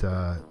 But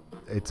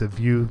it's a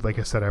view, like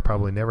I said, I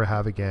probably never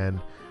have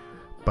again.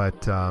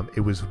 But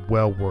it was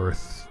well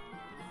worth.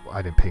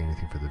 I didn't pay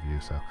anything for the view,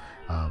 so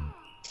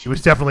it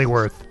was definitely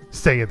worth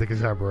staying at the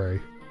Contemporary,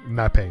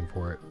 not paying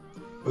for it.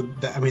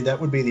 That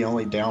would be the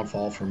only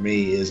downfall for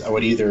me, is I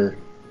would either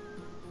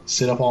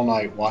sit up all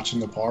night watching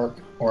the park,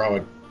 or I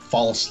would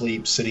fall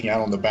asleep sitting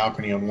out on the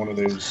balcony on one of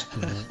those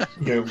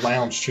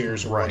lounge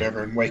chairs or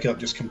whatever, and wake up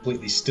just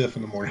completely stiff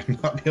in the morning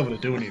and not be able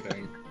to do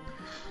anything.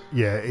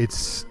 Yeah,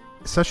 it's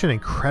such an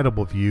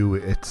incredible view.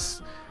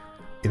 It's,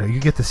 you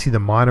get to see the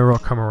monorail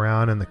come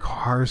around and the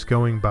cars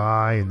going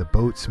by and the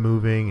boats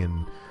moving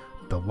and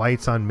the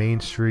lights on Main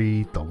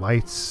Street, the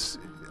lights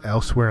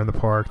elsewhere in the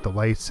park, the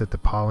lights at the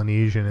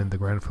Polynesian and the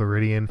Grand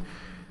Floridian.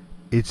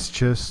 It's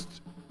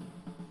just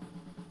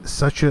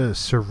such a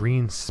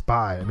serene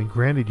spot. I mean,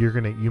 granted,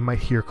 you might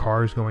hear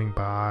cars going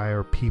by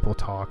or people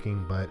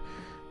talking, but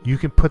you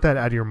can put that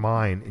out of your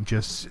mind and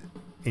just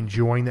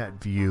enjoying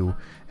that view.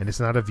 And it's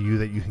not a view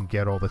that you can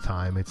get all the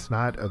time. It's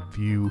not a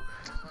view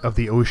of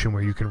the ocean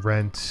where you can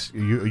rent.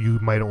 You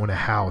might own a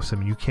house. I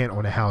mean, you can't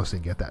own a house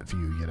and get that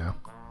view,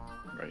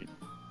 Right.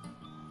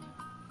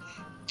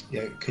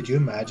 Yeah, could you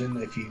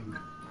imagine if you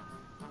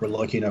were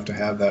lucky enough to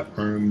have that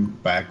room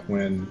back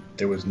when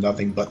there was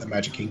nothing but the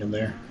Magic Kingdom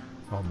there?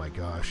 Oh my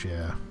gosh,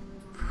 yeah.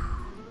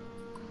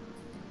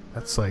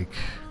 That's like,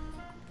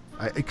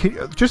 I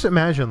could just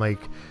imagine, like,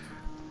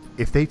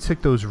 if they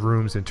took those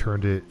rooms and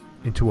turned it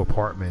into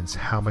apartments,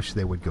 how much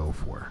they would go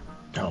for.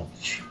 Oh,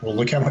 well,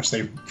 look how much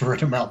they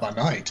rent them out by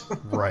night.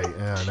 Right,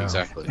 yeah, I know.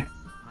 Exactly.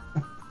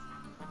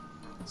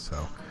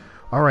 So,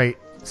 all right,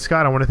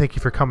 Scott, I want to thank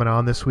you for coming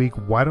on this week.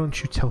 Why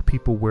don't you tell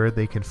people where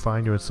they can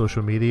find you on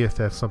social media, if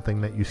that's something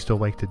that you still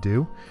like to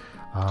do?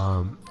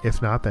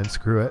 If not, then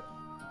screw it.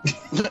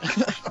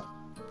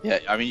 Yeah,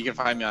 I mean, you can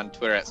find me on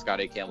Twitter at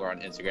Scotty Campbell, or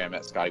on Instagram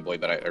at ScottyBoy,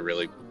 but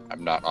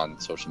I'm not on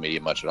social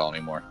media much at all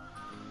anymore.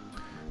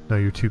 No,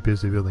 you're too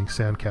busy building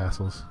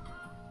sandcastles.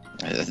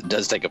 It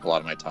does take up a lot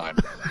of my time.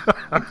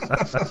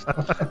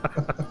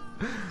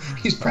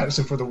 He's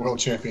practicing for the World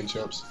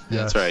Championships.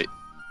 Yes. That's right.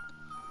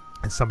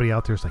 And somebody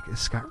out there is like, is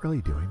Scott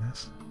really doing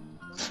this?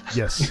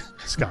 Yes,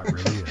 Scott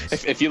really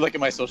is. If you look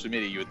at my social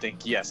media, you would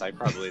think, yes,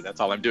 that's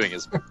all I'm doing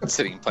is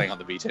sitting and playing on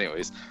the beach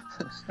anyways.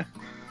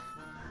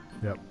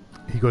 Yep.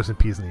 He goes and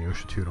pees in the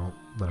ocean too. Don't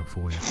let him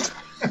fool you.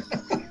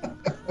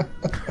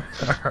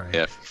 All right.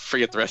 Yeah,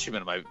 forget the restroom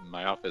in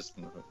my office.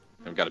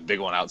 I've got a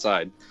big one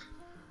outside.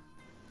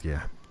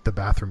 Yeah, the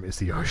bathroom is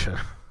the ocean.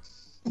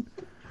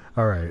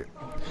 All right.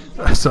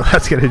 So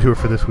that's going to do it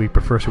for this week.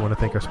 But first, we want to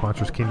thank our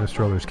sponsors, Kingdom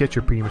Strollers. Get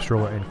your premium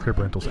stroller and crib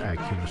rentals at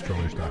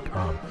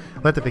kingdomstrollers.com.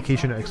 Let the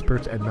vacation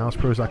experts at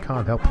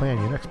milespros.com help plan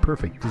your next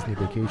perfect Disney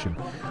vacation.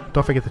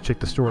 Don't forget to check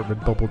the store at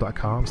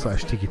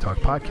redbubble.com/Tiki Talk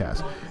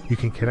Podcast. You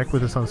can connect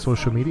with us on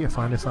social media.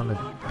 Find us on the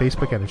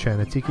Facebook at the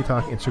channel Tiki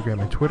Talk,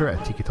 Instagram, and Twitter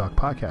at Tiki Talk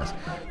Podcast.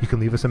 You can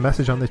leave us a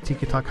message on the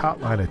Tiki Talk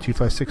hotline at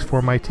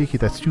 256-4MyTiki.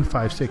 That's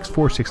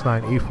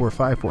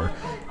 256-469-8454.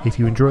 If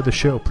you enjoyed the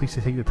show, please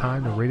take the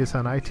time to rate us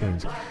on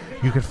iTunes.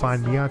 You can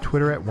find me on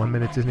Twitter at 1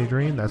 Minute Disney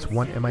Dream. That's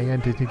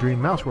 1MIN Disney Dream,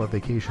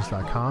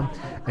 MouseWorldVacations.com.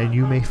 And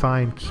you may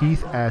find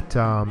Keith at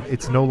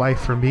It's No Life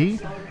for Me.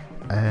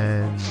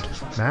 And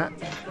Matt?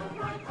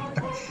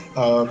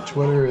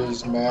 Twitter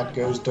is Matt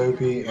Goes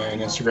Dopey, and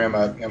Instagram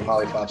at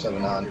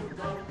mholly579.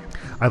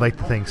 I'd like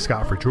to thank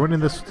Scott for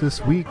joining us this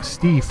week,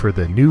 Steve for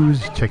the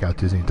news. Check out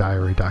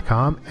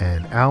DisneyDiary.com,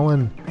 and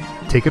Alan,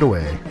 take it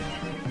away.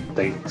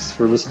 Thanks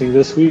for listening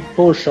this week.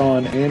 For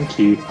Sean and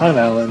Keith, I'm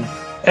Alan,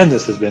 and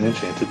this has been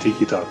Enchanted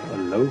Tiki Talk.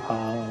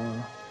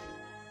 Aloha.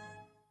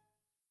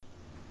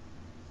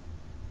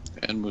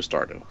 And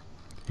Mustardo.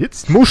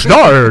 It's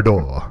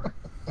Mustardo.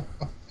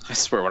 I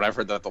swear, when I've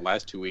heard that the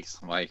last 2 weeks,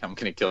 I'm like, I'm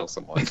gonna kill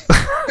someone.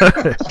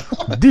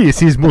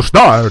 This is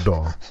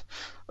Mustardo.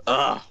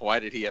 Why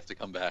did he have to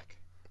come back?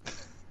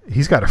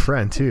 He's got a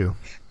friend, too.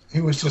 He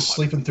was just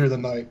sleeping through the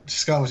night.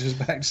 Scott was just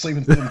back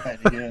sleeping through the night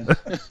again.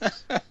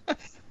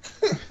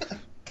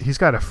 He's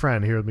got a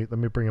friend. Here, let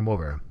me bring him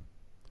over.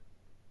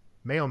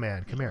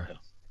 Mailman, come here.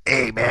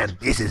 Hey, man,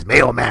 this is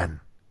Mailman.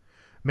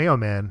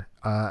 Mailman,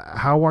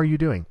 how are you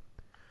doing?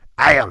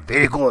 I am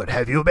very good.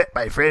 Have you met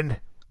my friend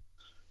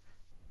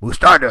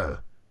Mustardo?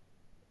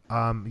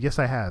 Yes,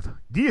 I have.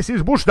 This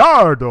is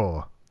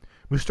Mustardo.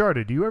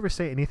 Mustardo, do you ever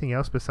say anything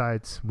else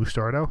besides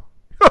Mustardo?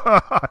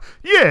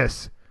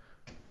 Yes.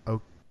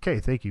 Okay,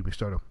 thank you,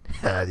 Mustardo.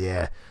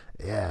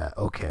 Yeah,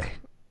 okay.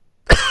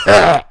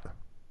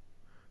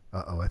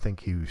 Uh-oh, I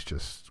think he was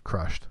just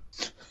crushed.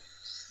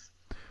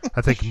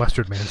 I think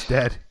Mustard Man's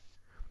dead.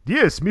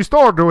 Yes,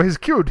 Mustardo has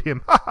killed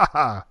him. Ha ha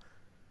ha.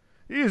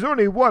 He is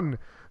only one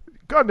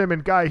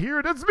condiment guy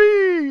here. That's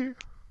me.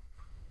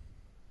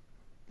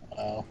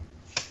 Wow.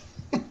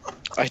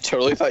 I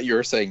totally thought you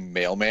were saying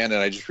mailman,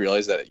 and I just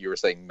realized that you were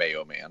saying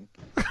mayo man.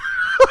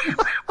 I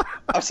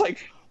was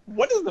like,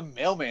 what does the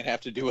mailman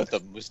have to do with the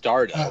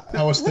Mustardo?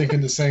 I was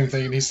thinking the same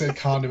thing, and he said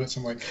condiments.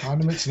 I'm like,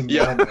 condiments and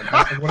mailman.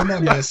 What am I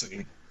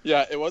missing?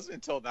 Yeah, it wasn't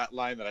until that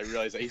line that I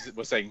realized that he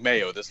was saying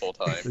mayo this whole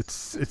time.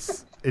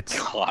 It's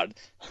God.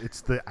 It's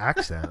the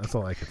accent. That's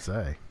all I could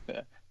say.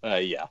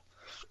 Yeah.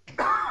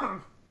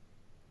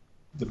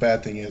 The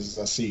bad thing is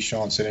I see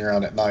Sean sitting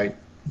around at night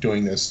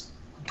doing this,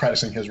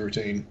 practicing his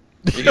routine.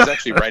 He's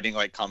actually writing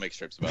like comic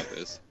strips about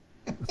this.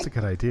 That's a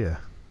good idea.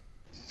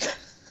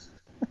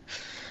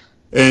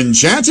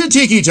 Enchanted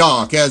Tiki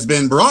Talk has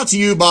been brought to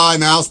you by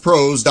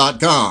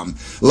MousePros.com.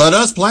 Let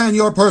us plan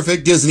your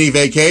perfect Disney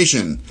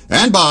vacation.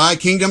 And by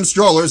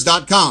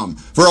KingdomStrollers.com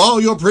for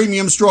all your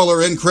premium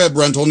stroller and crib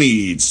rental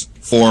needs.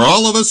 For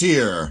all of us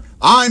here,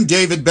 I'm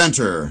David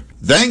Benter.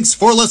 Thanks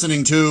for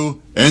listening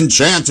to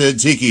Enchanted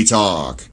Tiki Talk.